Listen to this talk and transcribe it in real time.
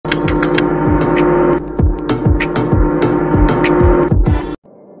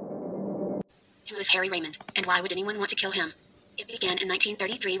Harry Raymond, and why would anyone want to kill him? It began in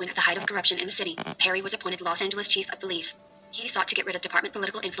 1933 when, at the height of corruption in the city, Harry was appointed Los Angeles Chief of Police. He sought to get rid of department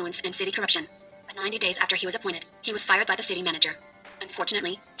political influence and city corruption. But 90 days after he was appointed, he was fired by the city manager.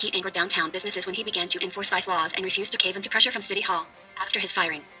 Unfortunately, he angered downtown businesses when he began to enforce vice laws and refused to cave into pressure from City Hall. After his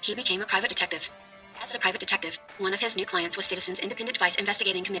firing, he became a private detective. As a private detective, one of his new clients was Citizens Independent Vice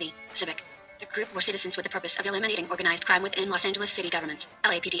Investigating Committee, CIVIC. The group were citizens with the purpose of eliminating organized crime within Los Angeles city governments,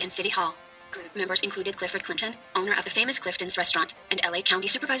 L.A.P.D. and City Hall. Group members included Clifford Clinton, owner of the famous Clifton's restaurant, and L.A. County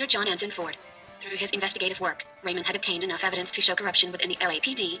Supervisor John Anson Ford. Through his investigative work, Raymond had obtained enough evidence to show corruption within the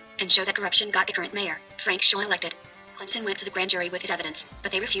L.A.P.D. and show that corruption got the current mayor, Frank Shaw, elected. Clinton went to the grand jury with his evidence,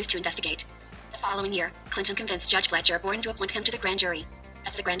 but they refused to investigate. The following year, Clinton convinced Judge Fletcher Bourne to appoint him to the grand jury.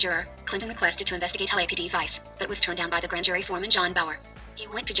 As the grand juror, Clinton requested to investigate L.A.P.D. vice, but was turned down by the grand jury foreman John Bauer. He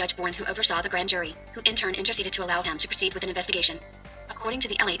went to Judge Bourne, who oversaw the grand jury, who in turn interceded to allow him to proceed with an investigation. According to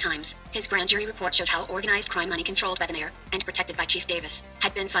the L.A. Times, his grand jury report showed how organized crime money controlled by the mayor and protected by Chief Davis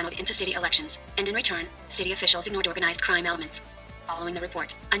had been funneled into city elections, and in return, city officials ignored organized crime elements. Following the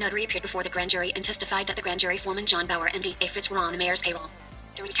report, a notary appeared before the grand jury and testified that the grand jury foreman John Bauer and D.A. Fritz were on the mayor's payroll.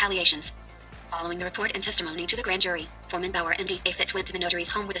 The retaliations. Following the report and testimony to the grand jury, Foreman Bauer and D.A. Fitz went to the notary's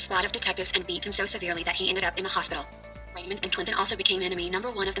home with a squad of detectives and beat him so severely that he ended up in the hospital. Raymond and Clinton also became enemy number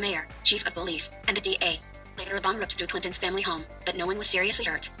one of the mayor, chief of police, and the D.A. Later a bomb ripped through Clinton's family home, but no one was seriously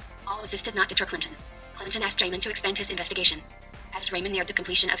hurt. All of this did not deter Clinton. Clinton asked Raymond to expand his investigation. As Raymond neared the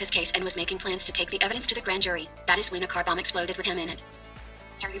completion of his case and was making plans to take the evidence to the grand jury, that is when a car bomb exploded with him in it.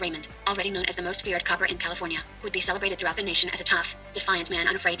 Harry Raymond, already known as the most feared copper in California, would be celebrated throughout the nation as a tough, defiant man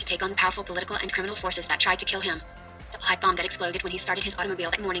unafraid to take on the powerful political and criminal forces that tried to kill him. The pipe bomb that exploded when he started his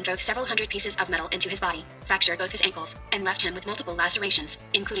automobile that morning drove several hundred pieces of metal into his body, fractured both his ankles, and left him with multiple lacerations,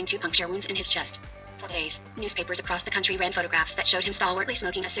 including 2 puncture wounds in his chest. For days, newspapers across the country ran photographs that showed him stalwartly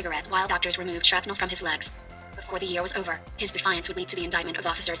smoking a cigarette while doctors removed shrapnel from his legs. Before the year was over, his defiance would lead to the indictment of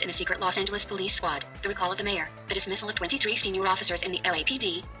officers in a secret Los Angeles police squad, the recall of the mayor, the dismissal of 23 senior officers in the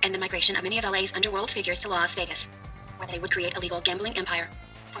L.A.P.D., and the migration of many of L.A.'s underworld figures to Las Vegas, where they would create a legal gambling empire.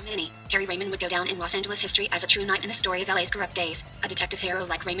 For many, Harry Raymond would go down in Los Angeles history as a true knight in the story of L.A.'s corrupt days, a detective hero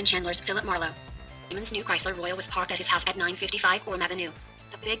like Raymond Chandler's Philip Marlowe. Raymond's new Chrysler Royal was parked at his house at 955 Orm Avenue.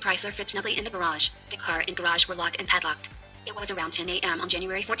 The big Chrysler fit snugly in the garage. The car and garage were locked and padlocked. It was around 10 a.m. on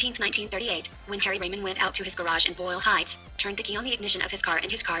January 14, 1938, when Harry Raymond went out to his garage in Boyle Heights, turned the key on the ignition of his car,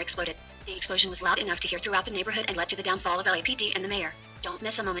 and his car exploded. The explosion was loud enough to hear throughout the neighborhood and led to the downfall of L.A.P.D. and the mayor. Don't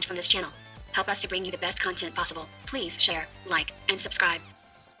miss a moment from this channel. Help us to bring you the best content possible. Please share, like, and subscribe.